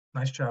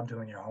Nice job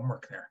doing your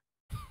homework there.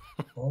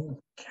 Oh,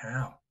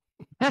 cow.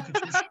 Look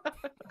at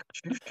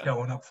you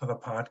showing up for the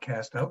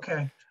podcast.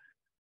 Okay.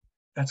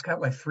 That's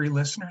got like 3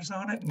 listeners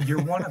on it, and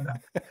you're one of them.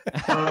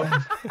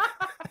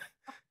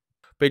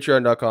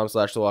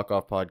 Patreon.com/the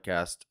Walk-Off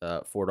Podcast.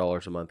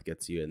 $4 a month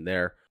gets you in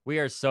there. We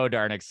are so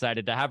darn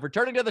excited to have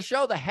returning to the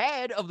show the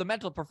head of the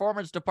mental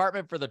performance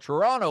department for the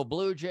Toronto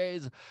Blue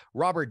Jays,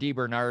 Robert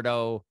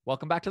DiBernardo.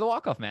 Welcome back to the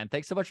Walk-Off, man.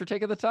 Thanks so much for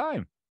taking the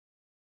time.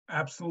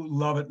 Absolutely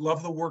love it.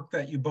 Love the work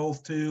that you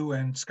both do.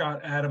 And Scott,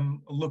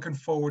 Adam, looking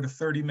forward to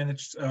 30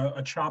 minutes,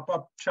 a chop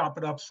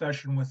it up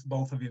session with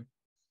both of you.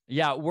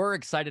 Yeah, we're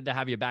excited to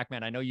have you back,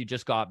 man. I know you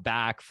just got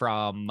back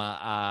from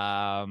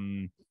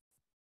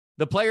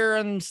the player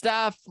and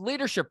staff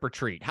leadership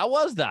retreat. How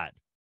was that?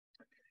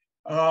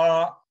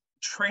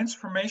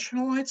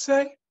 Transformational, I'd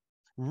say.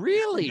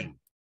 Really?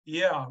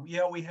 Yeah.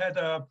 We had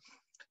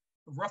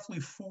roughly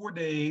 4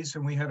 days,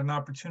 and we had an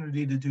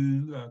opportunity to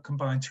do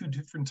combine 2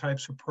 different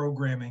types of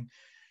programming.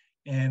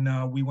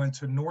 And we went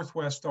to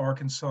Northwest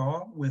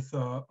Arkansas with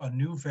a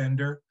new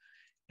vendor.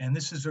 And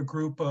this is a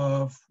group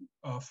of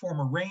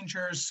former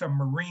Rangers, some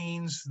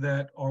Marines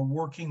that are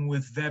working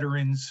with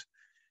veterans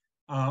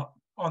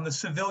on the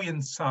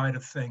civilian side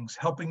of things,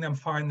 helping them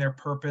find their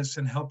purpose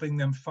and helping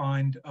them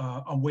find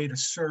a way to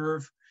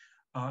serve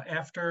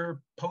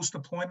after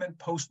post-deployment,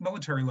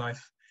 post-military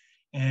life.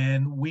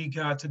 And we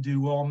got to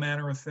do all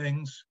manner of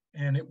things,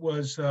 and it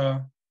was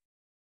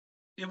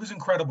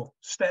incredible.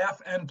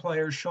 Staff and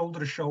players, shoulder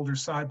to shoulder,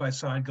 side by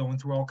side, going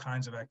through all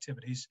kinds of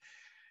activities.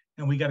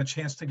 And we got a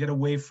chance to get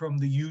away from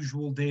the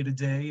usual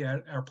day-to-day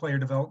at our player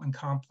development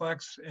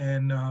complex.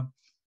 And,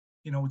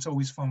 it's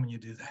always fun when you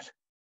do that.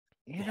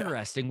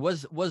 Interesting. Yeah.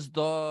 Was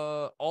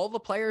all the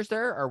players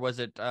there, or was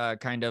it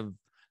kind of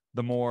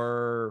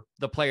the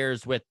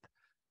players with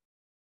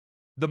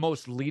the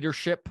most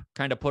leadership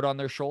kind of put on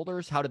their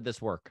shoulders? How did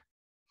this work?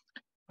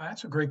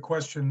 That's a great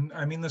question.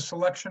 I mean, the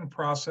selection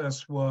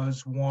process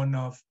was one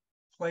of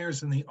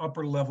players in the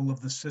upper level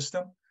of the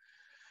system.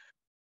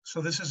 So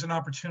this is an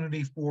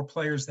opportunity for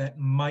players that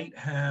might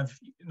have,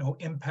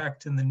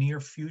 impact in the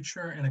near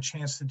future and a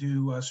chance to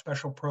do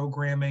special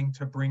programming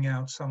to bring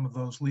out some of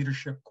those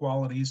leadership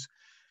qualities.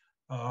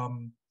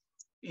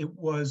 It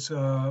was,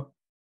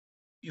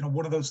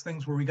 one of those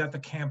things where we got the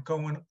camp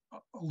going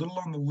a little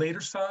on the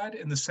later side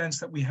in the sense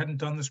that we hadn't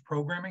done this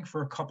programming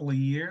for a couple of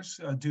years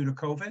due to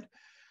COVID.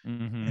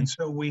 Mm-hmm. And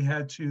so we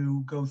had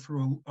to go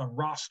through a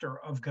roster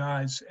of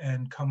guys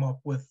and come up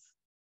with,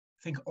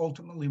 I think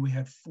ultimately we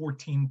had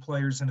 14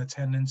 players in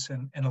attendance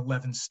and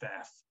 11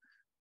 staff.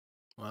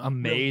 Wow.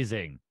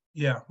 Amazing.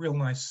 Real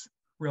nice.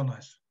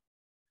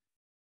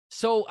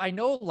 So I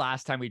know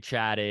last time we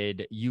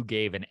chatted, you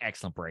gave an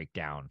excellent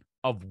breakdown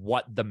of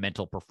what the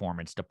mental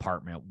performance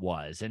department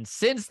was. And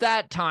since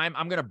that time,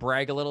 I'm going to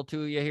brag a little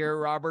to you here,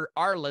 Robert.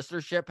 Our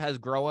listenership has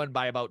grown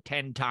by about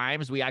 10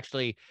 times. We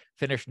actually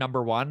finished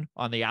 #1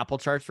 on the Apple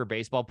charts for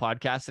baseball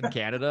podcasts in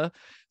Canada.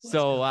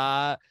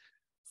 So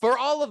for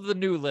all of the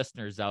new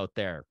listeners out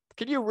there,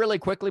 can you really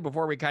quickly,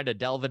 before we kind of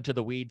delve into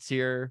the weeds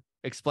here,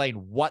 explain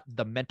what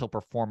the mental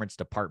performance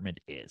department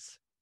is?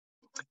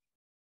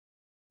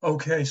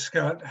 Okay,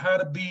 Scott, how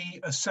to be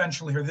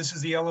essential here. This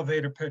is the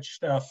elevator pitch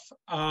stuff.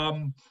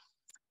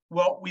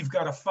 Well, we've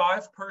got a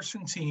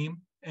 5-person team,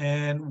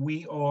 and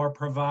we are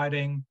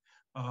providing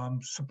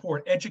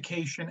support,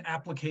 education,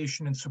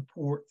 application, and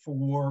support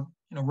for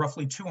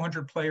roughly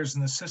 200 players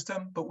in the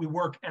system. But we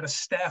work at a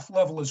staff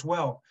level as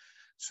well.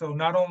 So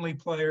not only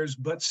players,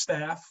 but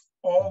staff,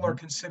 all are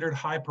considered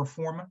high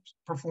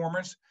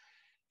performers.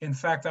 In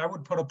fact, I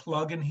would put a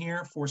plug in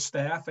here for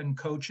staff and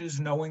coaches,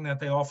 knowing that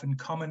they often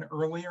come in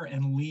earlier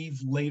and leave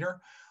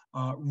later.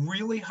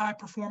 Really high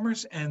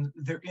performers, and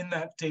they're in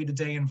that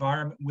day-to-day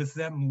environment with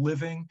them,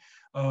 living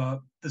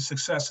the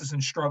successes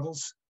and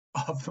struggles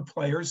of the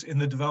players in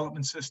the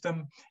development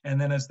system, and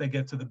then as they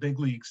get to the big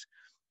leagues.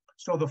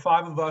 So the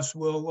 5 of us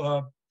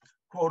will,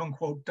 quote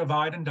unquote,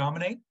 divide and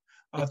dominate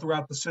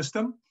throughout the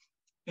system.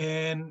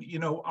 And,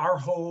 our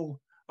whole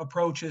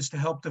approach is to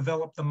help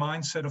develop the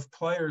mindset of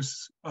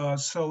players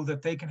so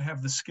that they can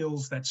have the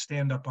skills that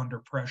stand up under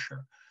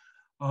pressure.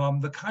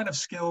 The kind of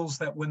skills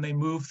that when they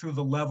move through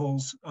the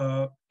levels,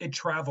 it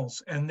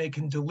travels and they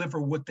can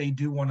deliver what they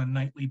do on a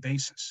nightly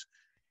basis.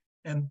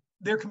 And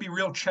there can be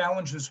real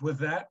challenges with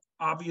that.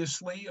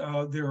 Obviously,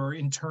 there are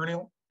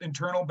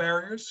internal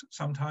barriers.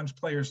 Sometimes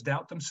players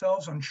doubt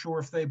themselves, unsure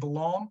if they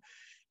belong,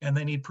 and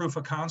they need proof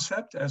of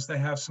concept as they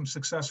have some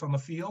success on the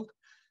field.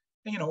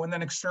 And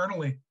then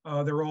externally,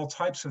 there are all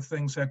types of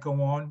things that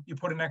go on. You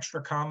put an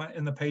extra comma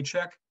in the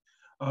paycheck,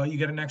 you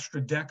get an extra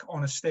deck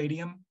on a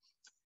stadium.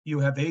 You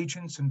have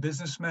agents and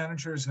business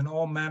managers and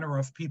all manner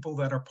of people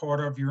that are part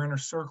of your inner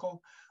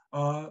circle.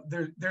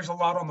 There's a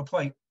lot on the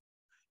plate.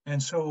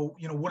 And so,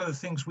 what are the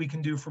things we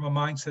can do from a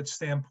mindset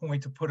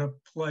standpoint to put a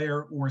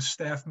player or a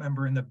staff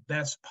member in the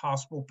best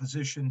possible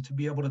position to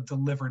be able to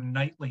deliver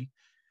nightly?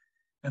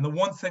 And the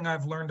one thing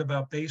I've learned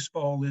about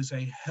baseball is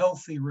a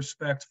healthy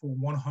respect for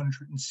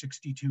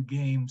 162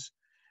 games.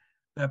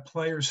 that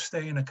players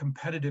stay in a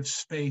competitive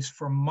space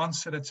for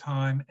months at a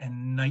time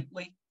and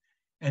nightly,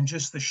 and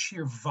just the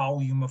sheer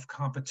volume of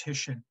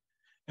competition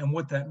and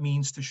what that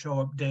means to show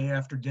up day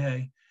after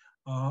day.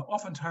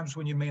 Oftentimes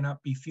when you may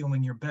not be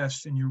feeling your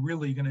best, and you're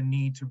really going to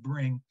need to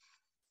bring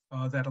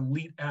that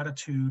elite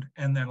attitude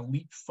and that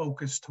elite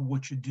focus to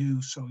what you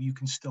do so you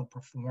can still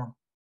perform.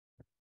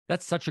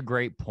 That's such a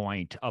great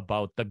point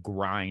about the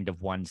grind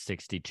of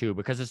 162,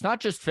 because it's not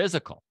just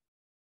physical.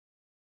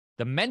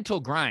 The mental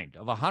grind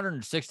of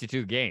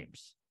 162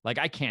 games. Like,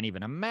 I can't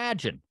even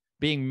imagine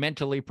being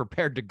mentally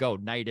prepared to go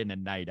night in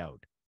and night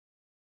out.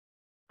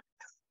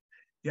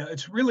 Yeah,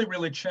 it's really,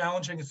 really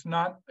challenging. It's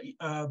not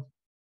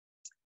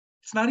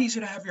easy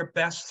to have your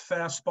best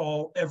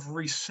fastball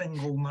every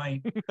single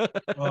night.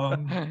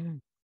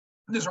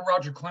 There's a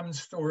Roger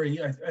Clemens story,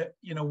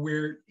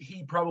 where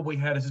he probably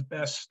had his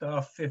best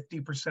stuff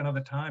 50% of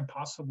the time,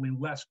 possibly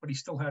less, but he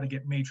still had to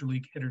get major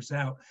league hitters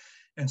out.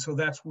 And so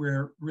that's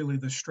where really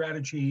the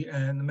strategy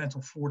and the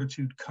mental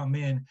fortitude come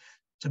in,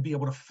 to be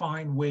able to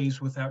find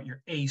ways without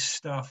your ace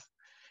stuff.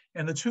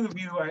 And the two of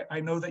you,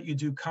 I know that you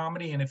do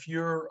comedy, and if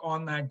you're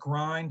on that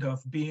grind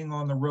of being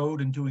on the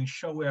road and doing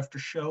show after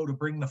show to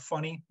bring the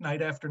funny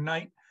night after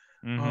night,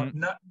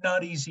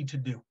 not easy to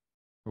do.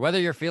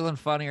 Whether you're feeling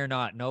funny or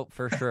not. Nope,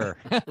 for sure.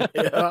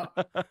 Yeah.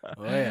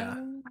 Oh, yeah.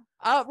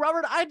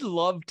 Robert, I'd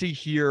love to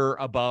hear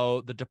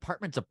about the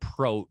department's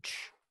approach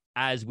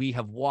as we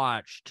have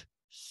watched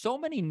so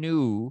many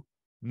new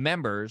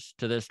members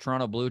to this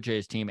Toronto Blue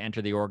Jays team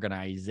enter the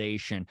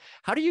organization.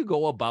 How do you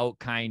go about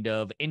kind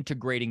of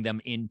integrating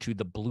them into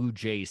the Blue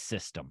Jays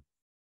system?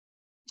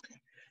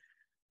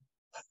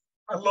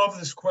 I love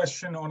this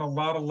question on a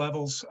lot of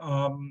levels.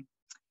 And,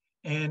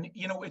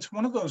 it's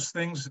one of those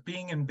things,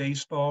 being in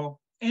baseball,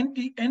 and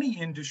any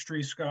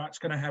industry, Scott's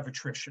going to have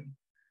attrition,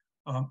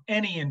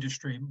 any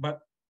industry. But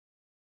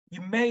you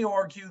may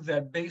argue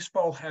that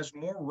baseball has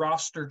more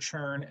roster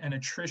churn and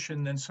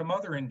attrition than some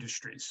other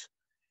industries.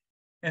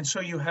 And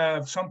so you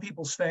have some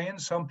people staying,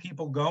 some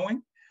people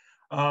going,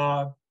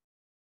 and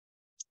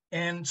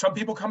some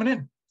people coming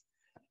in.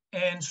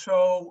 And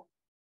so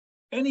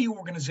any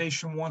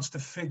organization wants to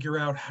figure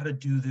out how to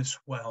do this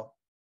well.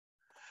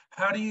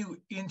 How do you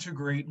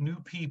integrate new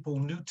people,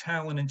 new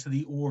talent into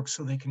the org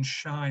so they can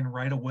shine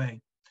right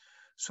away?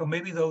 So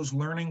maybe those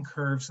learning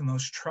curves and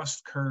those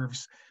trust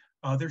curves,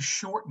 they're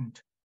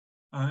shortened,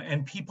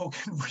 and people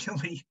can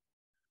really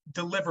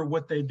deliver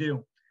what they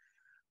do.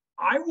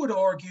 I would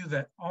argue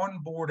that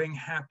onboarding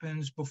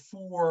happens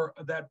before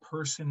that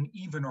person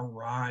even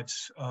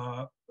arrives,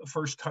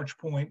 first touch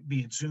point,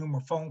 be it Zoom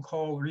or phone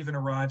call, or even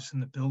arrives in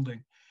the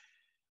building.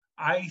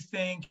 I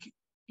think,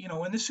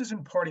 and this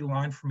isn't party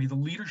line for me, the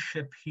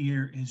leadership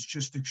here is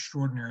just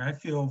extraordinary. I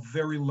feel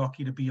very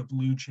lucky to be a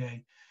Blue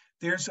Jay.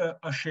 There's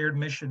a shared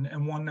mission,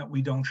 and one that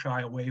we don't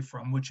shy away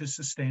from, which is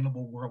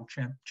sustainable world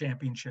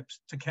championships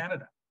to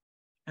Canada,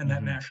 and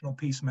that national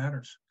peace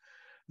matters.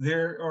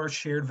 There are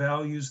shared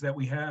values that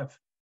we have.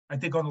 I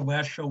think on the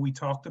last show we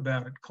talked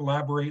about it: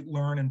 collaborate,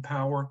 learn,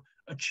 empower,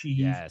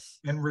 achieve,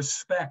 and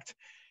respect.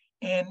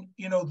 And,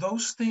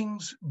 those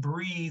things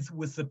breathe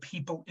with the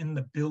people in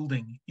the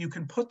building. You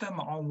can put them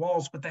on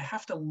walls, but they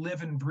have to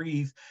live and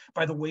breathe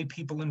by the way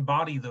people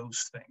embody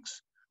those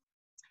things.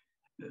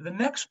 The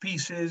next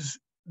piece is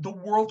the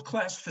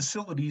world-class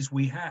facilities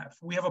we have.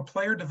 We have a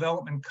player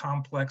development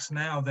complex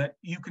now that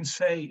you can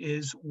say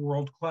is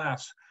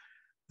world-class.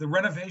 The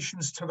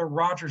renovations to the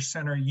Rogers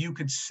Center, you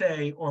could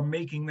say, are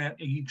making that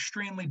an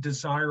extremely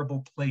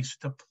desirable place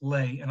to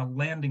play and a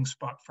landing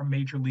spot for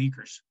major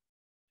leaguers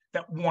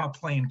that want to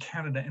play in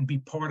Canada and be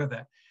part of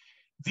that.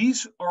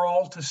 These are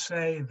all to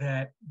say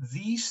that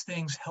these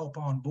things help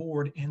on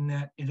board in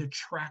that it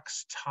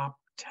attracts top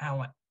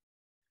talent.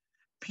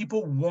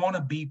 People want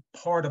to be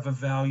part of a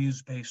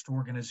values-based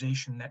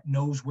organization that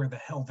knows where the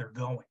hell they're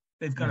going.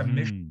 They've got a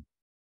mission.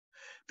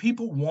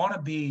 People want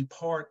to be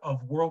part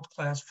of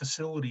world-class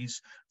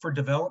facilities for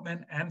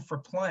development and for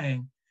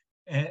playing,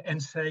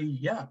 and say,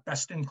 yeah,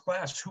 best in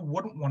class. Who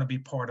wouldn't want to be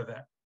part of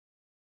that?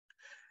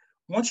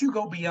 Once you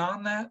go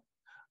beyond that,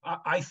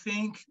 I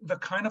think the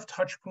kind of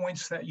touch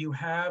points that you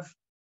have,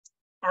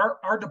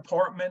 our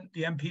department,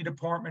 the MP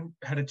department,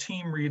 had a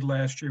team read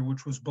last year,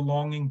 which was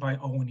Belonging by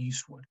Owen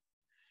Eastwood.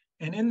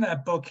 And in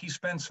that book, he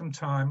spent some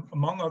time,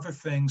 among other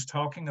things,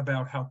 talking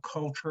about how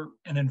culture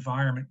and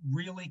environment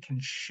really can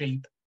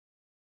shape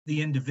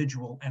the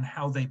individual and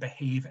how they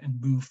behave and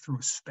move through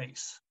a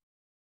space.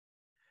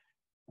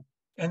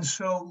 And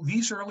so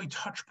these early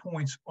touch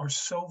points are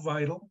so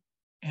vital.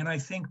 And I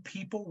think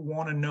people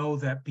want to know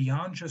that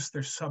beyond just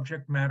their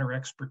subject matter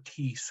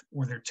expertise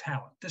or their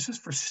talent, this is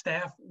for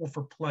staff or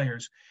for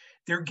players,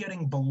 they're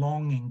getting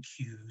belonging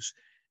cues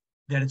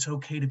that it's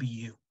okay to be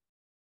you,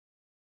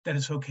 that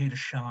it's okay to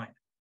shine,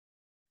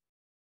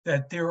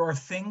 that there are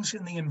things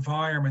in the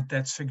environment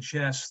that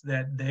suggest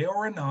that they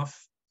are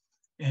enough,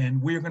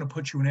 and we're going to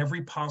put you in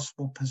every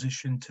possible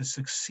position to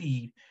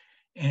succeed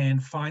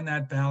and find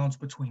that balance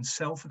between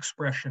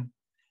self-expression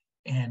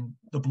and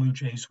the Blue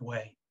Jays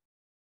way.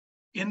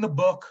 In the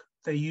book,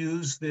 they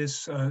use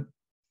this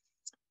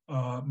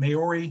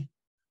Maori.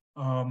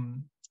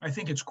 I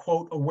think it's,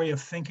 quote, a way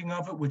of thinking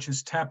of it, which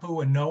is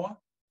tapu and noa,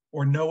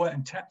 or noa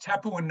and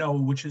tapu and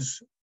noa, which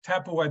is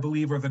tapu, I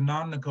believe, are the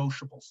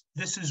non-negotiables.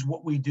 This is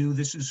what we do.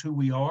 This is who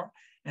we are.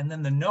 And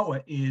then the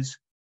noa is,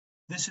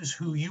 this is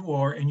who you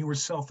are and your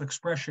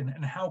self-expression,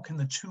 and how can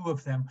the two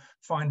of them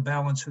find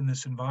balance in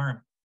this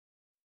environment.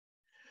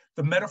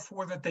 The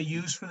metaphor that they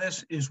use for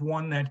this is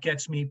one that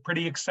gets me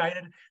pretty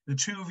excited. The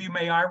two of you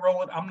may eye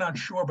roll it. I'm not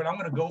sure, but I'm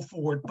going to go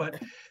for it. But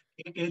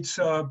it's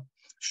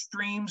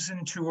streams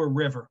into a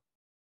river.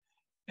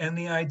 And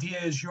the idea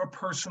is your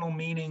personal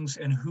meanings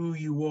and who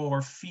you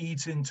are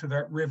feeds into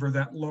that river,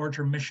 that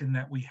larger mission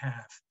that we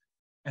have.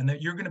 And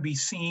that you're going to be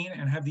seen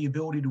and have the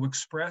ability to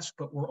express,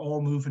 but we're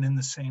all moving in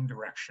the same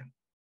direction.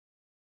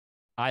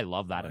 I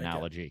love that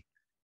analogy.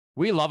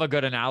 We love a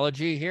good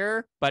analogy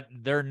here, but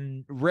they're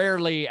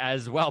rarely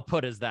as well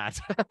put as that.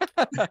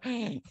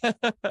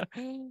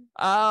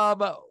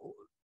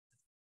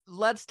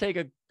 Let's take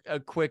a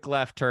quick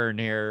left turn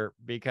here,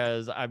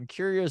 because I'm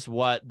curious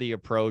what the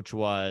approach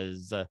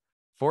was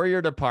for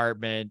your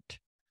department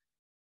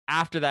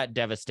after that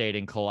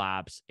devastating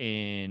collapse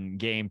in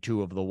game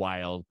 2 of the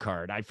wild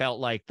card. I felt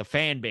like the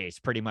fan base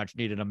pretty much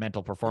needed a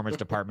mental performance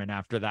department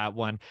after that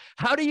one.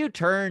 How do you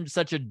turn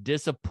such a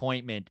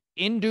disappointment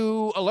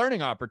into a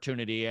learning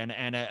opportunity and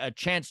a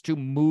chance to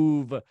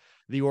move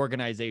the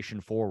organization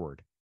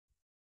forward?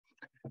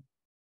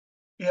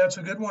 Yeah, it's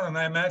a good one. And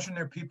I imagine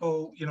there are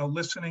people,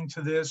 listening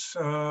to this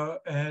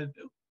and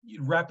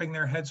wrapping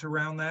their heads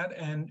around that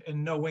and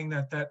knowing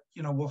that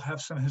will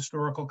have some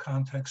historical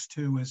context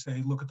too, as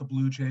they look at the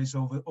Blue Jays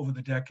over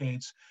the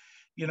decades.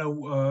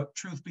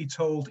 Truth be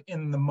told,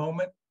 in the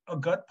moment, a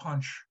gut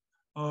punch.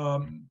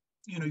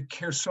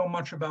 Care so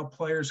much about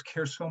players,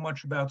 care so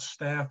much about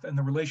staff, and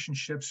the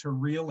relationships are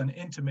real and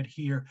intimate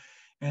here.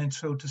 And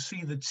so to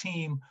see the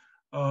team,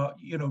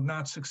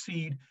 not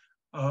succeed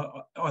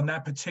on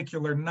that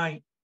particular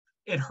night,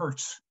 it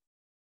hurts.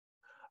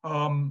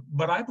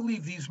 But I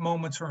believe these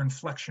moments are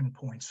inflection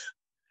points.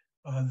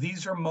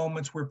 These are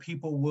moments where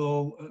people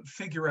will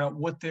figure out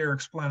what their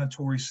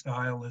explanatory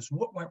style is,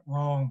 what went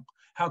wrong,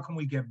 how can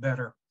we get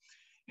better?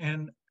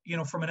 And,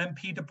 from an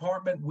MP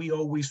department, we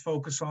always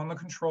focus on the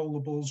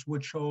controllables,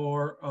 which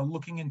are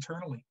looking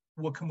internally.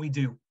 What can we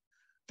do?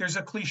 There's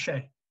a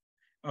cliche,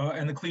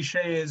 and the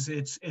cliche is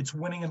it's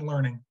winning and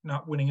learning,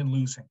 not winning and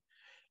losing.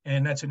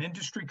 And that's an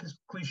industry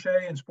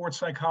cliche in sports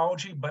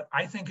psychology, but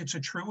I think it's a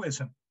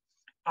truism.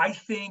 I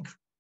think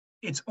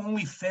it's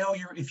only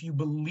failure if you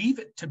believe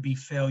it to be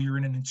failure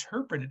and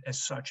interpret it as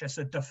such, as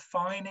a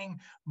defining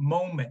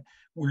moment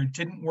where it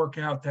didn't work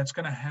out, that's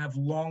going to have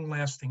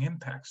long-lasting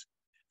impacts.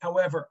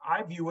 However,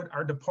 I view it,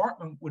 our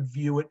department would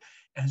view it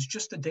as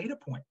just a data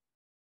point.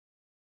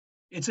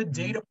 It's a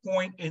data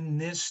point in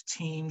this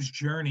team's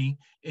journey,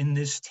 in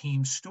this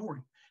team's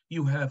story.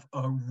 You have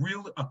a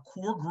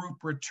core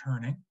group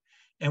returning.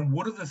 And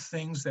what are the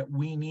things that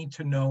we need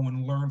to know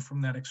and learn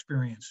from that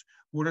experience?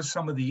 What are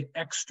some of the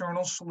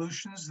external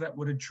solutions that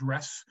would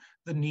address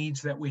the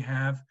needs that we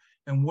have?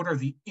 And what are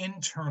the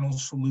internal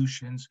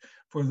solutions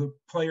for the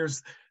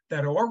players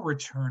that are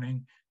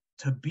returning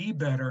to be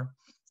better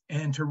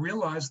and to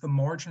realize the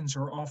margins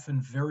are often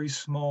very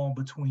small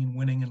between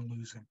winning and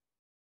losing?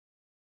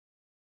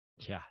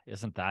 Yeah,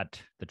 isn't that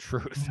the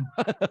truth?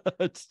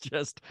 It's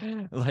just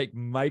like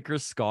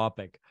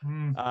microscopic.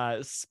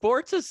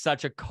 Sports is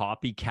such a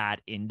copycat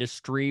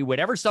industry.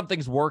 Whenever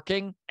something's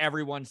working,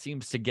 everyone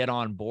seems to get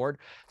on board.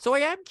 So I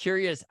am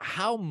curious,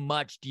 how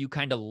much do you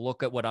kind of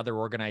look at what other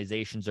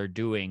organizations are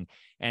doing,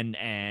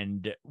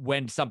 and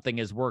when something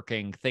is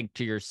working, think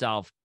to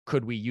yourself,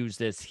 could we use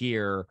this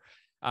here?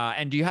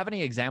 And do you have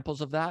any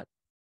examples of that?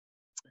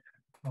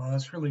 Oh,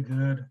 that's really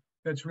good.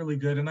 That's really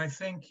good. And I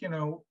think,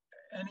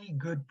 any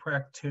good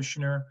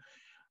practitioner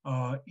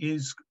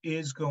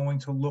is going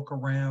to look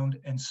around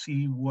and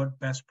see what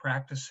best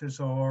practices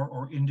are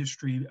or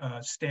industry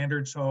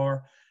standards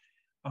are.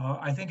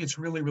 I think it's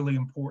really, really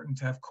important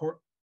to have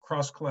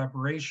cross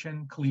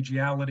collaboration,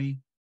 collegiality.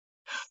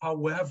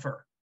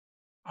 However,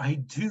 I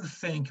do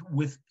think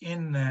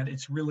within that,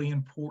 it's really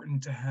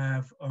important to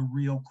have a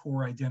real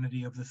core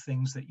identity of the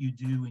things that you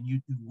do and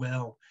you do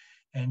well,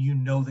 and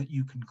that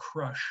you can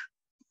crush.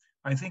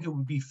 I think it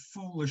would be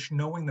foolish,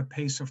 knowing the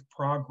pace of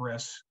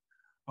progress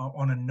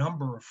on a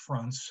number of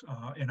fronts.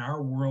 In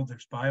our world,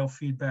 there's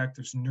biofeedback,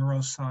 there's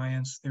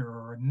neuroscience, there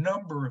are a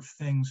number of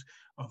things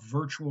of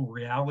virtual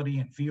reality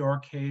and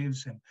VR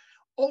caves and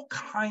all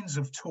kinds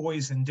of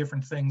toys and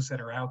different things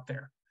that are out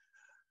there.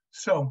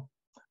 So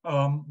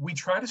we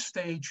try to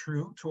stay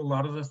true to a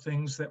lot of the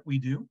things that we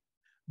do,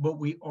 but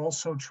we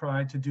also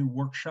try to do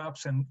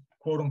workshops and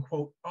quote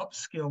unquote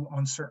upskill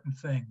on certain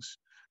things.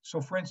 So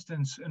for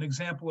instance, an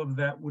example of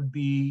that would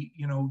be,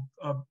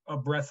 a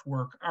breath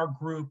work. Our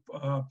group,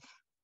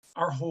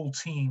 our whole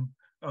team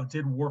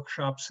did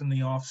workshops in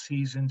the off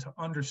season to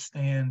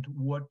understand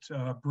what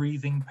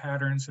breathing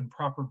patterns and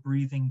proper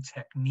breathing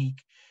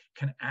technique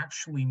can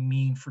actually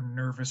mean for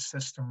nervous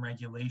system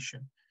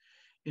regulation.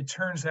 it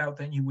turns out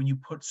that when you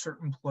put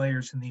certain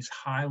players in these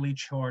highly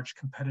charged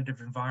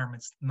competitive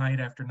environments night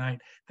after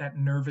night, that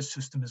nervous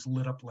system is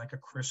lit up like a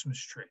Christmas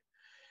tree.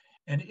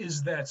 And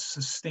is that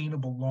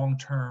sustainable long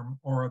term,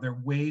 or are there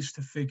ways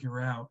to figure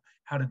out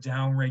how to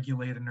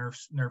downregulate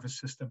a nervous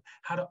system,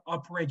 how to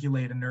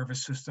upregulate a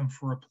nervous system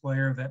for a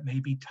player that may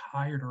be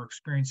tired or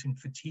experiencing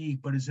fatigue,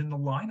 but is in the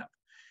lineup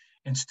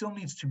and still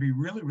needs to be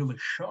really, really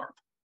sharp?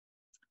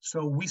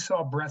 So we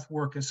saw breath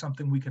work as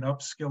something we could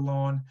upskill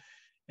on.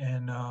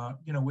 And,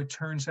 it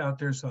turns out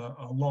there's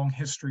a long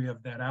history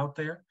of that out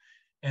there.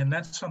 And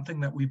that's something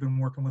that we've been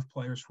working with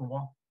players for a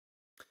while.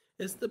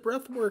 Is the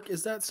breath work,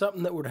 is that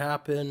something that would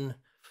happen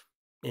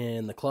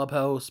in the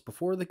clubhouse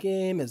before the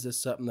game? Is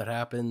this something that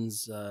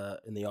happens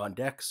in the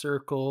on-deck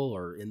circle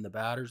or in the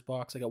batter's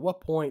box? Like, at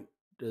what point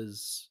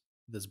does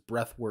this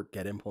breath work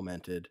get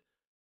implemented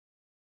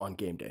on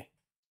game day?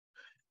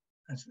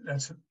 It's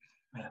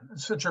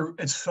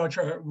such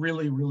a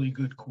really, really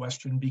good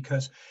question,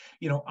 because,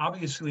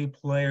 obviously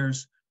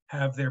players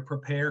have their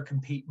prepare,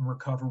 compete, and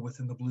recover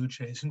within the Blue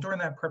Jays. And during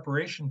that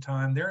preparation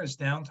time, there is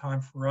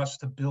downtime for us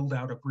to build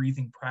out a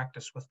breathing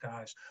practice with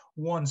guys.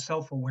 One,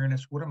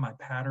 self-awareness. What are my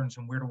patterns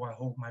and where do I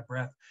hold my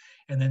breath?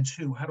 And then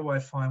two, how do I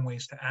find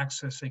ways to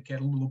access it, get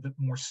a little bit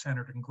more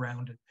centered and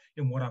grounded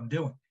in what I'm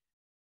doing?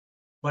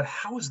 But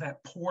how is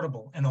that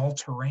portable and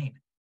all-terrain?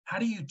 How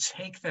do you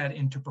take that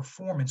into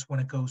performance when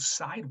it goes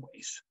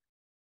sideways,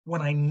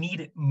 when I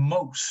need it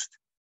most?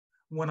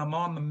 When I'm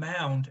on the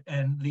mound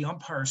and the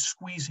umpire is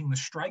squeezing the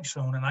strike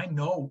zone and I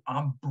know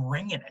I'm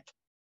bringing it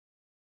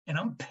and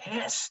I'm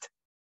pissed.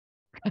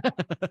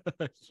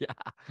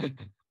 Yeah.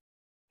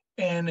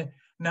 And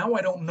now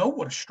I don't know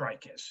what a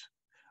strike is.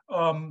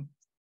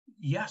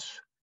 Yes,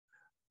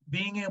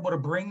 being able to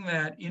bring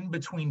that in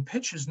between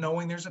pitches,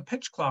 knowing there's a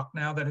pitch clock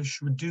now that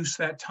has reduced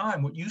that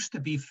time. What used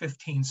to be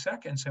 15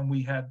 seconds, and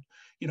we had,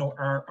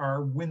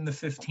 our Win the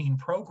 15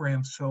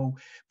 program. So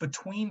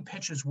between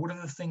pitches, what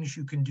are the things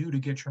you can do to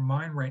get your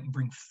mind right and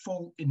bring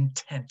full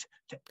intent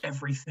to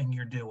everything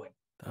you're doing?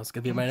 That was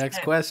going to be my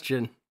next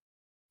question.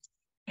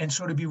 And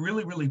so to be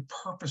really, really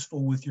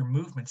purposeful with your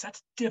movements,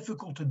 that's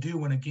difficult to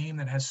do in a game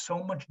that has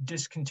so much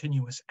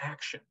discontinuous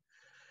action.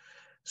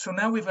 So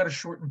now we've got a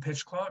shortened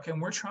pitch clock,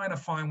 and we're trying to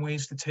find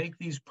ways to take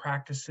these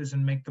practices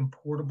and make them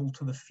portable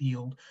to the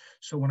field.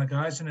 So when a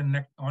guy's in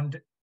a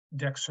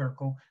on-deck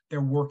circle,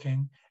 they're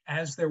working.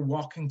 As they're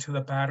walking to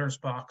the batter's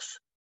box,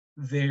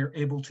 they're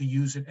able to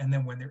use it. And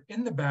then when they're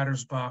in the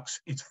batter's box,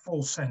 it's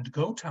full send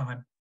go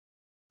time.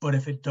 But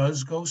if it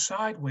does go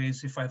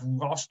sideways, if I've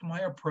lost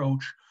my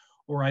approach,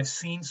 or I've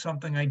seen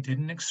something I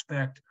didn't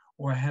expect,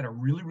 or I had a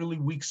really, really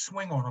weak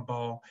swing on a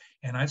ball,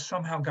 and I've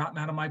somehow gotten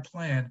out of my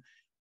plan,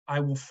 I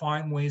will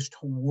find ways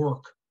to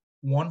work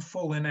one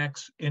full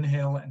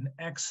inhale and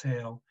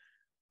exhale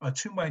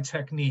to my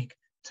technique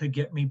to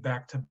get me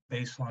back to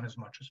baseline as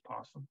much as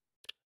possible.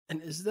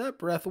 And is that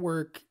breath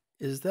work,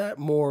 is that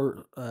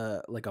more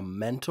like a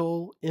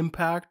mental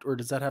impact, or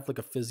does that have like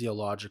a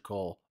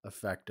physiological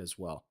effect as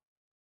well?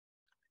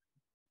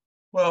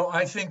 Well,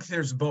 I think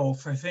there's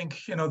both. I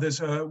think,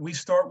 we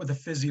start with the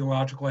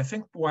physiological. I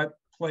think what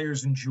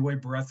players enjoy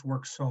breath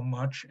work so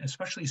much,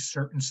 especially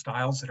certain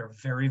styles that are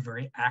very,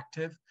 very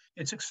active,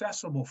 it's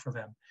accessible for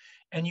them.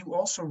 And you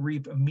also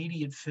reap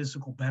immediate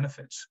physical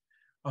benefits.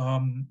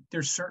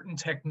 There's certain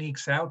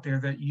techniques out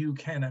there that you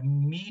can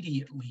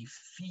immediately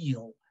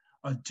feel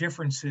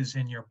differences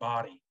in your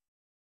body.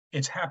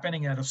 It's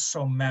happening at a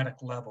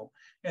somatic level.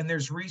 And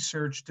there's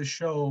research to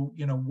show,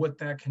 what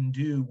that can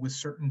do with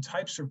certain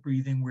types of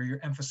breathing where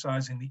you're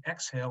emphasizing the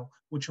exhale,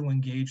 which will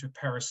engage a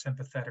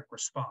parasympathetic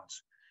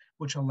response,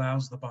 which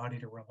allows the body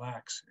to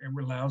relax. It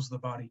allows the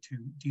body to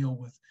deal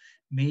with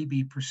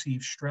maybe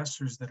perceived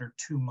stressors that are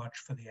too much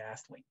for the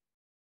athlete.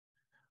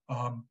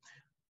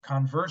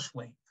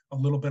 Conversely, a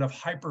little bit of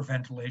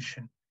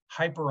hyperventilation,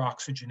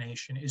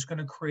 hyperoxygenation is going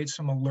to create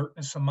some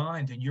alertness of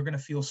mind, and you're going to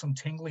feel some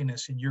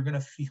tingliness, and you're going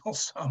to feel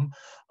some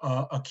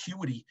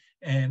acuity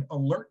and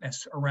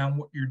alertness around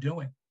what you're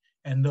doing.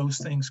 And those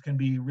things can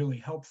be really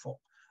helpful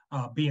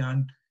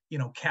beyond,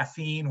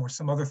 caffeine or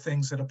some other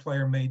things that a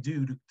player may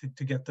do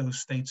to get those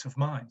states of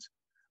mind.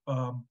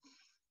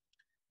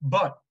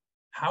 But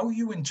how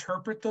you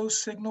interpret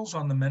those signals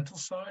on the mental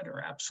side are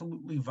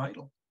absolutely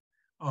vital.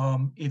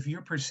 If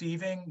you're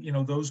perceiving,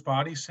 those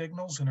body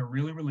signals in a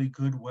really, really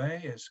good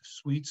way as a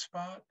sweet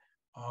spot,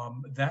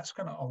 that's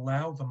going to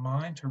allow the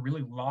mind to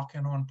really lock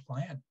in on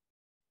plan.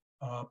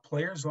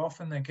 Players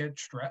often that get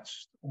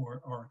stressed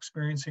or are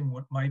experiencing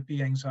what might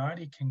be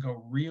anxiety can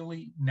go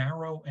really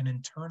narrow and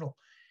internal.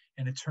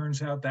 And it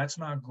turns out that's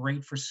not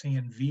great for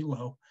seeing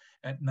velo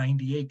at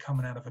 98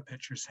 coming out of a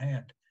pitcher's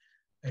hand.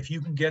 If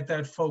you can get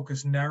that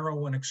focus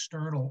narrow and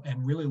external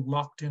and really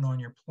locked in on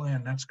your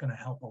plan, that's going to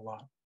help a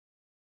lot.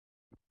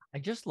 I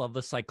just love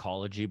the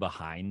psychology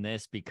behind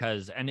this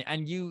because,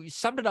 and you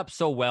summed it up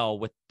so well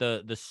with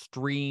the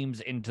streams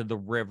into the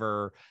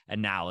river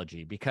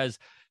analogy, because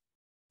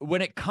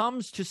when it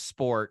comes to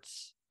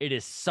sports, it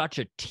is such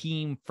a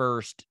team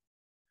first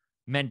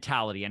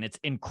mentality, and it's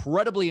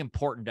incredibly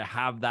important to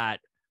have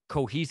that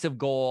cohesive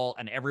goal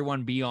and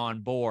everyone be on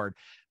board.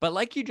 But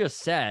like you just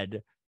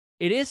said,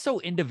 it is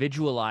so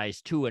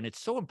individualized too. And it's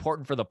so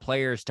important for the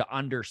players to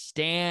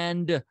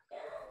understand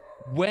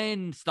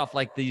when stuff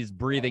like these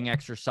breathing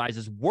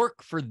exercises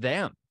work for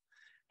them.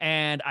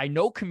 And I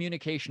know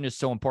communication is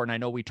so important. I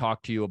know we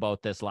talked to you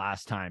about this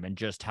last time and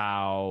just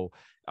how,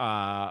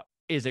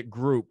 is it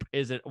group?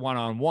 Is it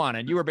one-on-one?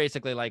 And you were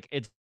basically like,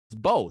 it's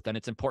both. And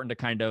it's important to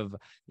kind of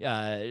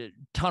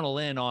tunnel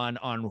in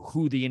on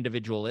who the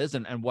individual is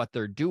and what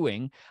they're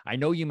doing. I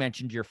know you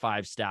mentioned your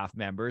 5 staff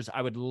members.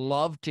 I would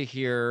love to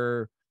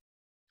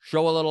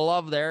show a little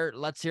love there.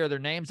 Let's hear their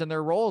names and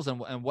their roles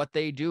and what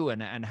they do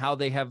and how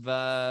they have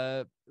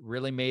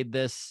really made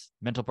this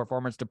mental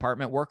performance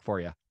department work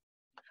for you.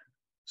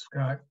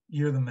 Scott,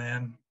 you're the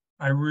man.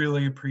 I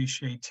really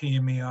appreciate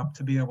teeing me up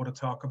to be able to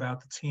talk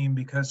about the team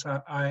because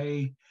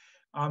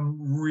I'm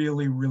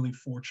really, really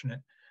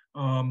fortunate.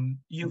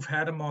 You've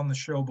had him on the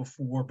show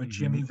before, but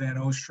Jimmy Van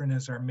Ostrin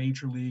is our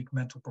major league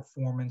mental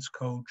performance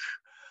coach.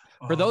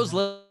 For those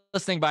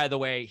listening, by the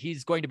way,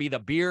 he's going to be the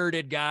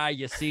bearded guy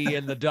you see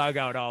in the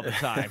dugout all the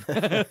time.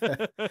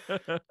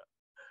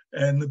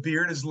 And the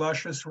beard is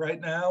luscious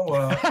right now.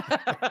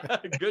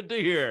 Good to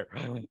hear.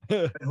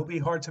 It'll be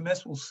hard to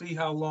miss. We'll see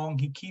how long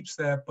he keeps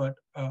that, but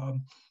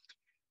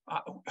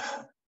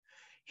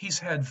he's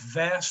had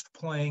vast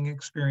playing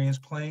experience,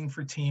 playing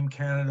for Team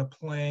Canada,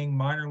 playing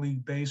minor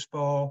league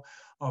baseball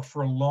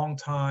for a long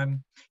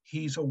time.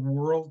 He's a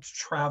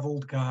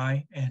world-traveled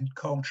guy and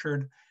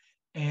cultured,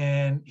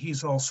 and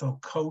he's also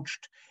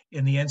coached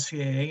in the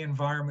NCAA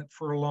environment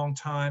for a long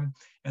time,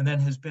 and then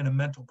has been a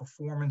mental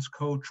performance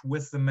coach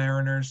with the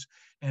Mariners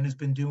and has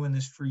been doing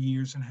this for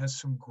years and has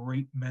some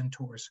great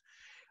mentors.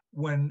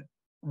 One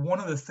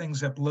of the things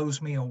that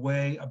blows me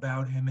away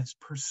about him is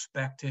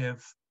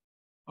perspective.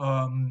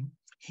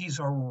 He's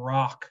a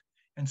rock.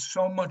 And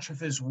so much of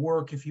his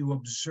work, if you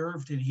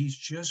observed it, he's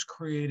just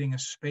creating a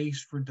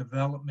space for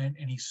development.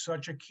 And he's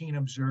such a keen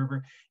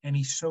observer, and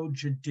he's so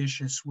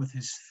judicious with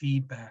his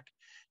feedback.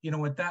 You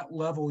know, at that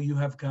level, you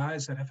have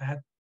guys that have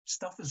had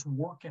stuff is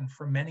working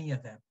for many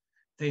of them.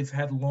 They've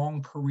had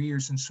long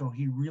careers. And so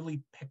he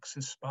really picks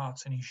his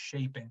spots and he's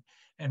shaping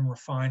and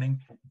refining.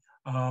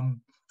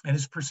 And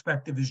his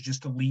perspective is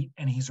just elite,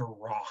 and he's a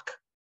rock.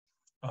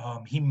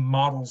 He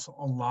models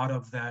a lot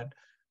of that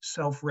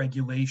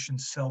self-regulation,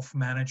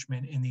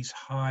 self-management in these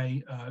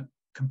high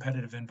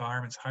competitive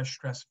environments, high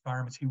stress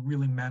environments. He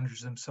really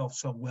manages himself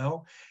so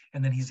well,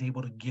 and then he's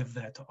able to give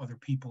that to other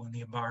people in the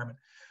environment.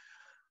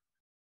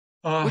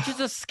 Which is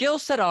a skill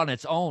set on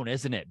its own,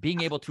 isn't it?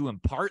 Being able to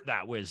impart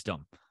that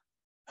wisdom.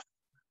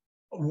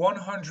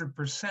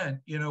 100%.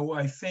 You know,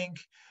 I think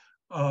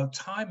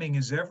timing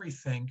is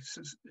everything.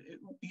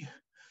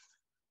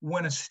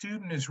 When a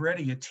student is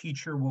ready, a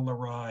teacher will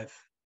arrive.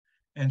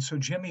 And so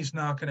Jimmy's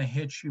not going to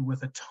hit you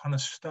with a ton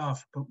of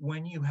stuff, but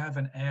when you have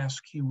an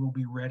ask, he will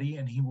be ready,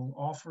 and he will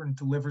offer and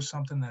deliver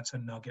something that's a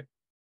nugget.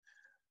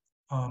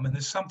 And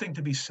there's something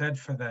to be said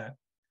for that.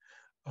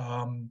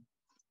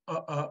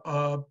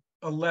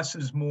 A less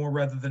is more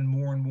rather than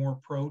more and more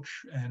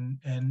approach,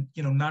 and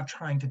you know, not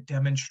trying to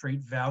demonstrate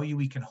value.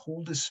 He can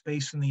hold his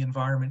space in the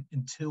environment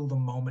until the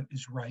moment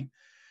is right.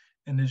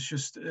 And it's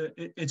just,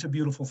 it's a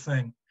beautiful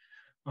thing.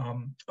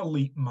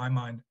 Elite in my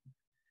mind.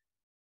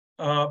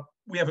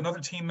 We have another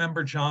team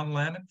member, John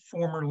Lannon,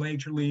 former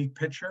major league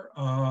pitcher,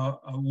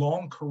 a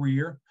long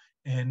career,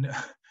 and a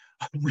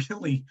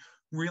really,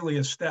 really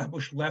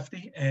established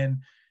lefty. And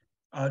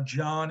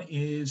John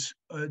is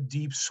a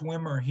deep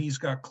swimmer. He's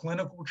got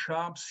clinical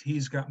chops.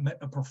 He's got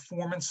a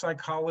performance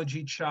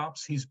psychology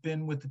chops. He's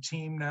been with the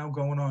team now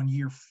going on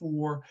year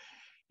 4,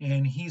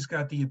 and he's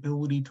got the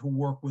ability to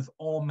work with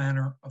all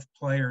manner of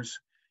players.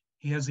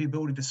 He has the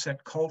ability to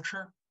set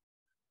culture.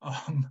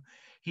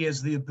 He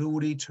has the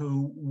ability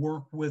to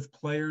work with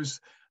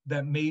players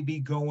that may be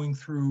going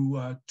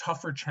through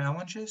tougher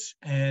challenges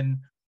and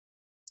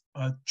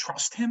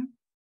trust him.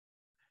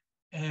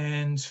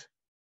 And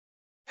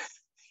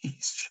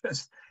he's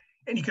just,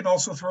 and he can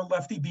also throw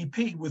lefty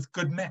BP with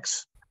good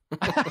mix.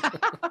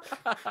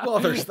 Well,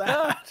 there's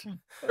that.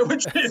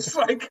 Which is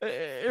like,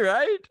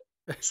 right?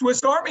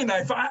 Swiss Army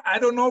knife. I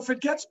don't know if it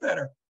gets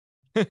better.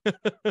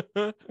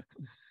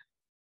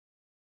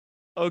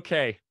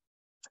 Okay.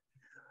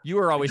 You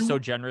are always so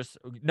generous.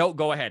 No,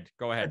 go ahead.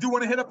 Go ahead. I do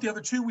want to hit up the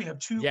other two. We have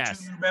two new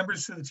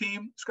members to the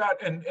team, Scott.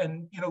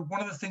 And you know,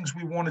 one of the things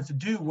we wanted to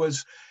do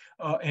was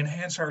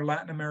enhance our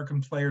Latin American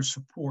players'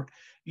 support.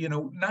 You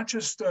know, not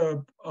just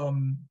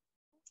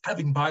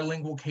having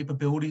bilingual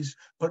capabilities,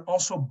 but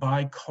also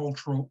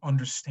bicultural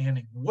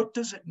understanding. What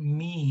does it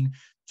mean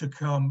to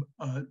come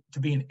to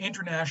be an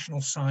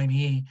international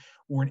signee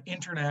or an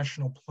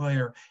international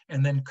player,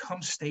 and then come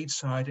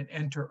stateside and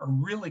enter a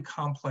really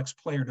complex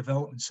player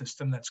development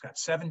system that's got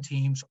 7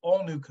 teams,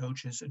 all new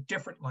coaches, a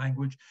different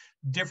language,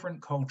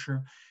 different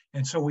culture.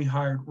 And so we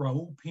hired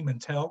Raul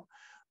Pimentel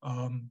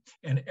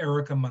and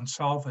Erica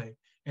Monsalve.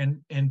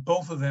 And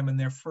both of them in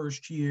their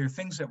first year,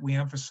 things that we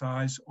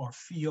emphasize are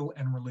feel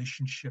and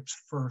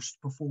relationships first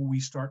before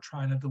we start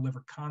trying to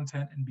deliver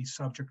content and be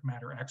subject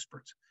matter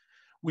experts.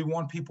 We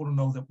want people to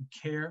know that we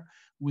care,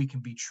 we can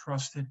be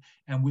trusted,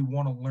 and we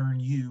want to learn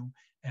you.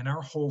 And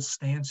our whole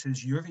stance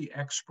is you're the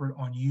expert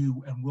on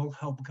you, and we'll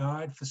help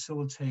guide,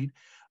 facilitate,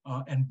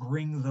 and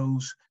bring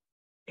those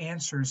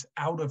answers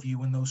out of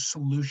you and those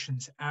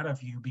solutions out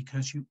of you,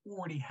 because you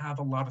already have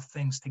a lot of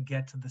things to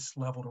get to this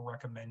level to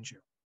recommend you.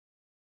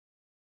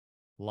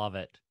 Love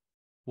it.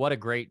 What a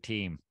great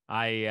team.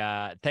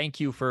 I thank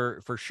you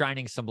for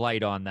shining some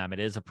light on them. It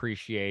is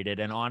appreciated.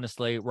 And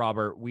honestly,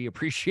 Robert, we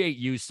appreciate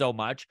you so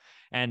much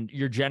and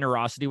your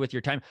generosity with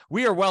your time.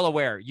 We are well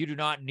aware you do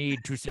not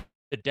need to sit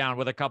down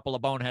with a couple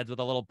of boneheads with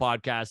a little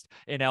podcast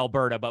in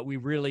Alberta, but we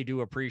really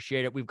do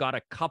appreciate it. We've got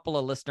a couple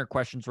of listener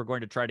questions we're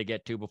going to try to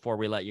get to before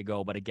we let you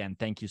go. But again,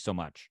 thank you so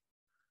much.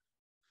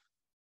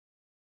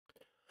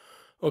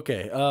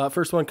 Okay,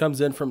 first one comes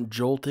in from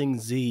Jolting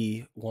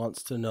Z,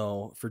 wants to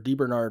know, for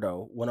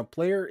DiBernardo, when a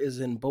player is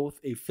in both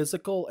a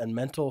physical and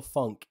mental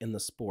funk in the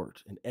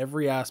sport, in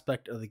every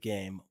aspect of the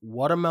game,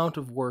 what amount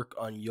of work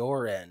on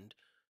your end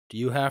do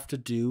you have to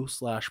do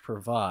 /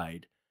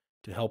 provide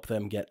to help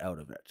them get out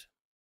of it?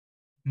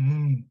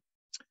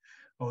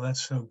 Oh,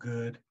 that's so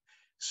good.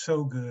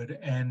 So good.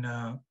 And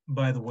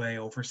by the way,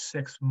 over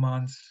 6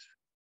 months,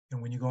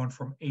 and when you're going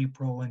from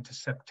April into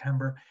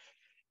September,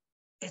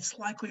 it's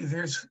likely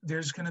there's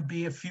going to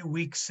be a few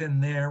weeks in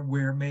there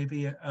where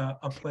maybe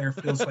a player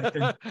feels like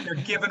they're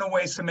giving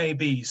away some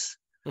ABs.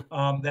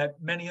 That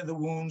many of the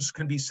wounds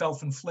can be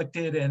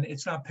self-inflicted, and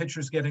it's not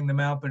pitchers getting them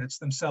out, but it's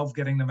themselves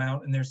getting them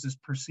out, and there's this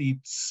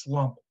perceived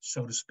slump,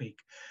 so to speak.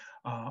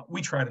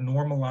 We try to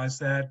normalize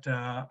that.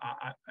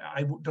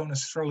 I don't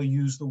necessarily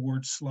use the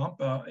word slump.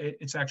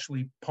 It's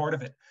actually part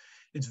of it.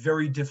 It's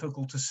very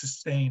difficult to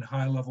sustain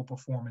high-level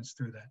performance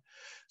through that.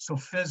 So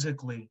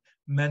physically,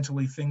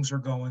 mentally, things are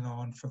going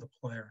on for the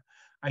player.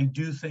 I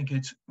do think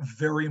it's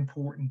very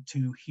important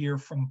to hear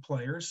from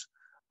players,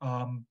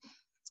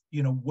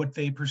 what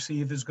they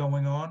perceive is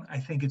going on. I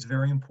think it's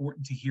very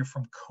important to hear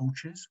from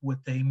coaches what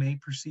they may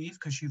perceive,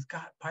 because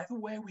by the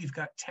way, we've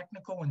got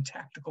technical and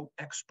tactical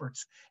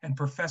experts and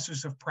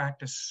professors of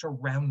practice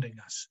surrounding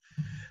us.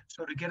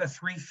 So to get a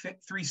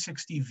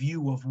 360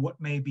 view of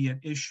what may be at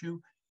issue,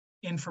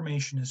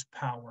 information is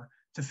power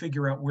to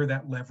figure out where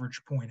that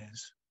leverage point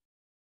is.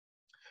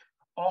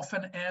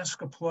 Often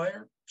ask a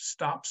player,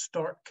 stop,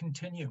 start,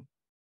 continue.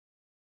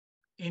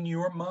 In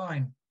your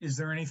mind, is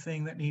there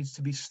anything that needs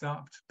to be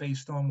stopped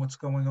based on what's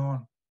going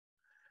on?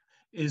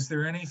 Is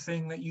there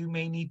anything that you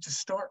may need to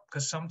start?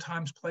 Because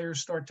sometimes players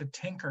start to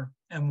tinker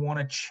and want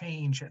to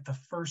change at the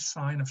first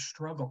sign of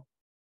struggle.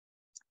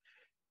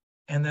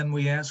 And then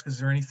we ask, is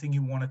there anything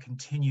you want to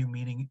continue?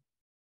 Meaning,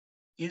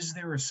 is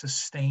there a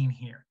sustain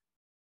here?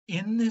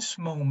 In this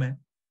moment,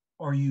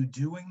 are you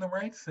doing the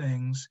right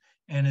things?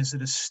 And is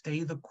it a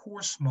stay the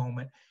course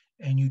moment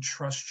and you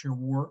trust your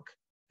work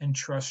and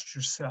trust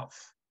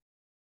yourself?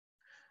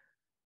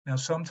 Now,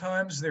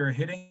 sometimes there are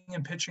hitting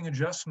and pitching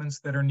adjustments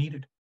that are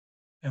needed,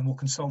 and we'll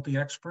consult the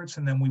experts,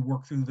 and then we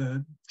work through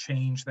the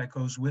change that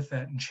goes with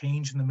that. And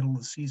change in the middle of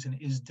the season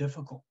is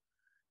difficult.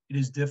 It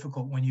is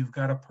difficult when you've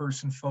got a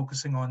person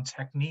focusing on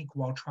technique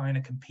while trying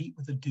to compete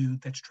with a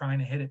dude that's trying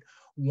to hit it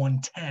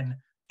 110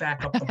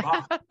 back up the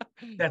box.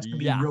 That's going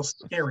to be real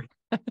scary.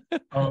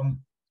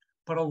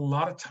 But a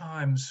lot of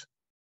times,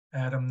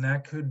 Adam,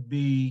 that could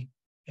be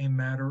a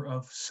matter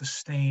of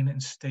sustain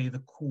and stay the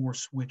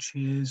course, which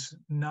is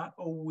not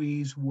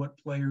always what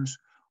players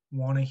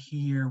want to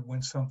hear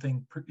when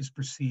something is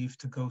perceived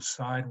to go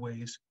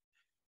sideways.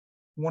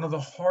 One of the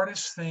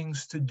hardest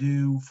things to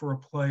do for a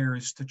player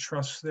is to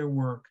trust their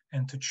work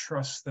and to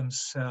trust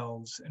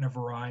themselves in a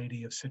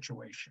variety of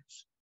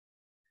situations.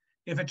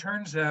 If it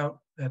turns out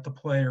that the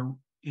player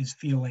is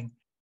feeling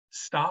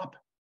stop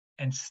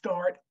and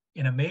start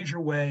in a major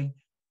way,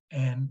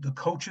 and the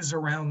coaches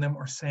around them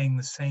are saying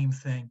the same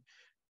thing,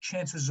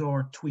 chances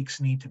are tweaks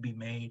need to be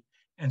made,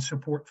 and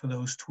support for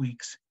those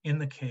tweaks in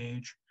the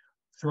cage,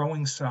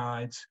 throwing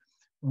sides,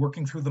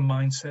 working through the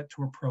mindset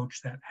to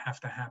approach that have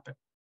to happen.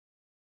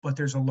 But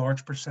there's a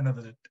large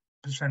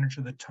percentage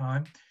of the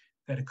time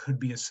that it could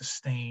be a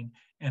sustain,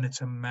 and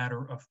it's a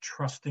matter of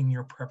trusting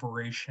your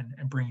preparation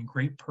and bringing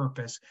great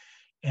purpose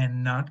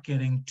and not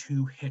getting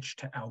too hitched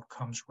to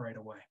outcomes right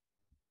away.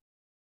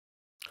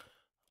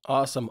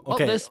 Awesome.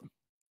 Okay. Well,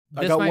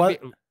 I got one.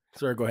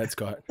 Sorry, go ahead,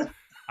 Scott.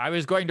 I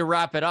was going to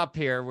wrap it up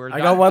here. I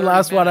got one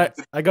last one.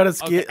 I got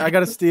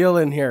to steal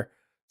in here.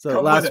 So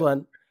Come last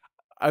one.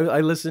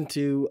 I listened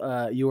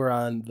to you were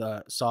on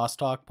the Sauce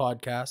Talk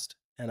podcast,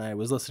 and I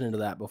was listening to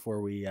that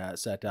before we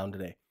sat down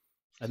today.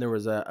 And there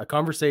was a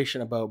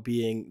conversation about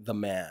being the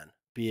man,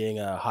 being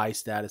a high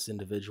status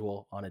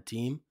individual on a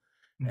team,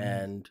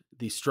 and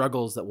the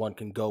struggles that one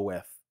can go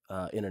with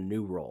in a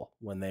new role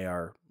when they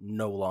are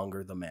no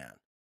longer the man,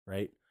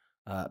 right?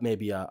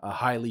 Maybe a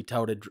highly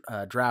touted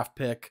draft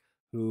pick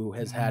who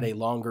has had a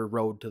longer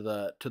road to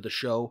the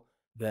show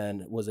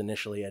than was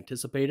initially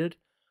anticipated.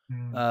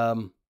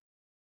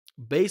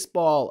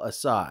 Baseball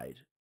aside,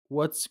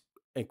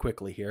 and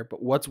quickly here,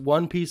 but what's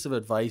one piece of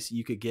advice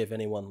you could give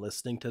anyone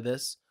listening to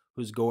this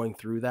who's going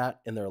through that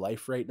in their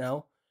life right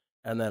now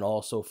And then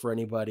also for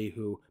anybody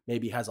who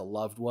maybe has a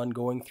loved one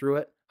going through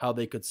it, how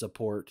they could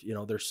support,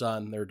 their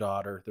son, their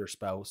daughter, their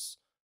spouse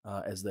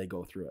as they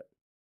go through it.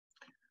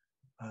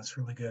 That's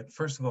really good.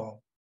 First of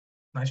all,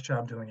 nice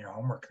job doing your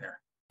homework there.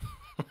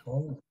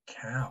 Oh,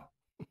 cow.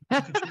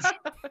 Look at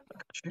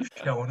you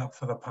showing up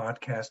for the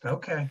podcast.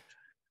 Okay.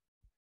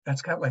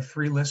 That's got like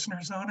 3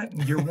 listeners on it,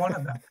 and you're one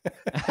of them.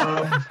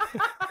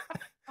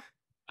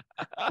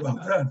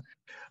 Well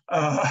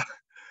done.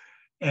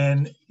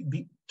 And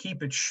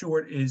keep it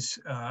short is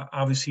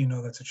obviously,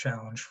 that's a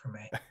challenge for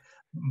me.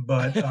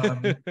 But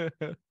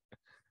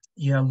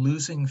yeah,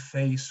 losing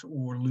face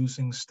or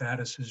losing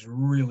status is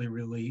really,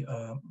 really,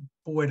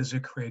 boy, does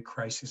it create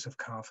crises of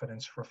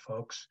confidence for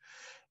folks.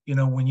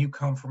 When you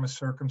come from a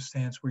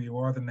circumstance where you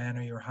are the man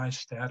of your high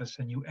status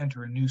and you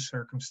enter a new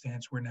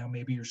circumstance where now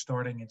maybe you're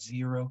starting at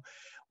 0,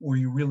 or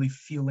you're really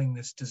feeling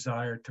this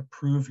desire to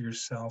prove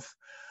yourself,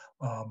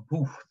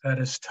 that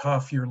is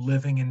tough. You're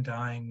living and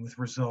dying with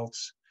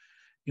results.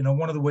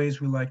 One of the ways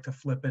we like to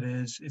flip it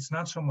is it's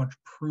not so much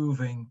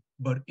proving,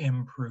 but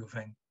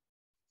improving.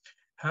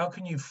 How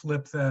can you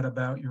flip that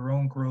about your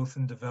own growth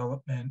and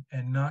development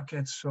and not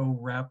get so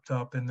wrapped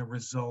up in the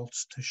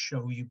results to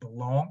show you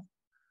belong?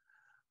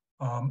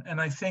 And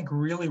I think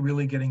really,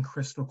 really getting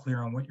crystal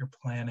clear on what your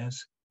plan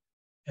is,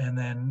 and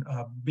then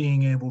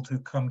being able to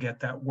come get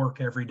that work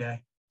every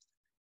day.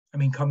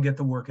 Come get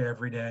the work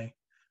every day.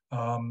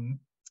 And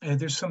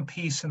there's some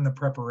peace in the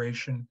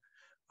preparation,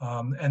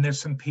 and there's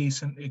some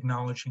peace in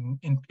acknowledging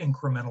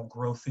incremental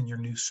growth in your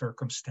new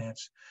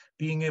circumstance,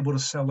 being able to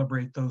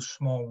celebrate those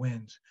small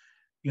wins.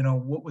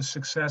 What was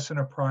success in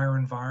a prior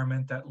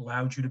environment that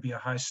allowed you to be a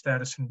high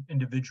status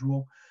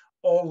individual?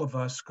 All of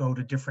us go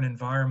to different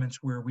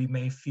environments where we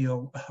may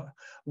feel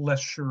less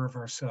sure of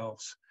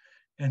ourselves.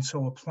 And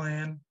so a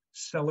plan,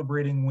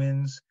 celebrating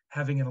wins,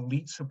 having an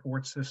elite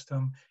support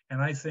system.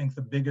 And I think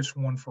the biggest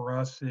one for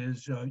us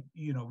is,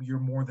 you're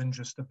more than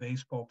just a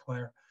baseball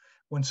player.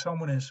 When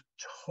someone is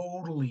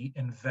totally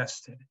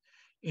invested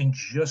in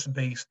just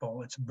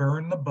baseball, it's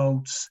burn the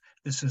boats,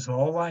 this is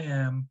all I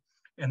am,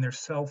 and their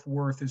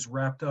self-worth is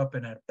wrapped up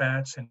in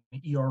at-bats and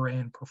ERA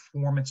and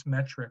performance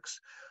metrics,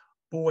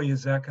 boy,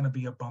 is that going to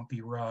be a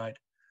bumpy ride.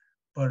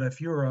 But if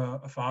you're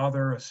a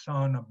father, a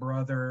son, a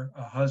brother,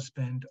 a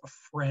husband, a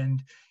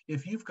friend,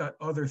 if you've got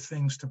other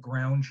things to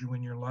ground you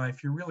in your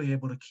life, you're really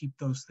able to keep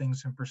those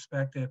things in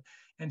perspective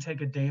and take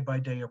a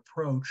day-by-day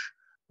approach,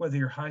 whether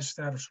you're high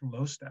status or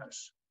low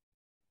status.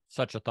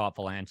 Such a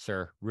thoughtful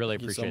answer. Really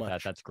Thank you so appreciate that.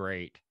 much. That's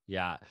great.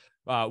 Yeah.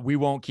 We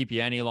won't keep you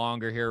any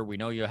longer here. We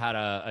know you had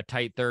a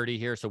tight 30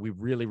 here, so we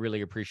really, really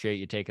appreciate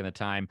you taking the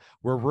time.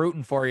 We're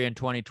rooting for you in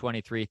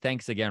 2023.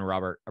 Thanks again,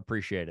 Robert.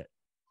 Appreciate it.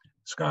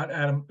 Scott,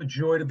 Adam, a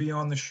joy to be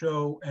on the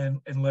show, and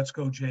let's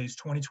go Jays.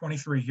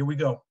 2023. Here we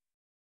go.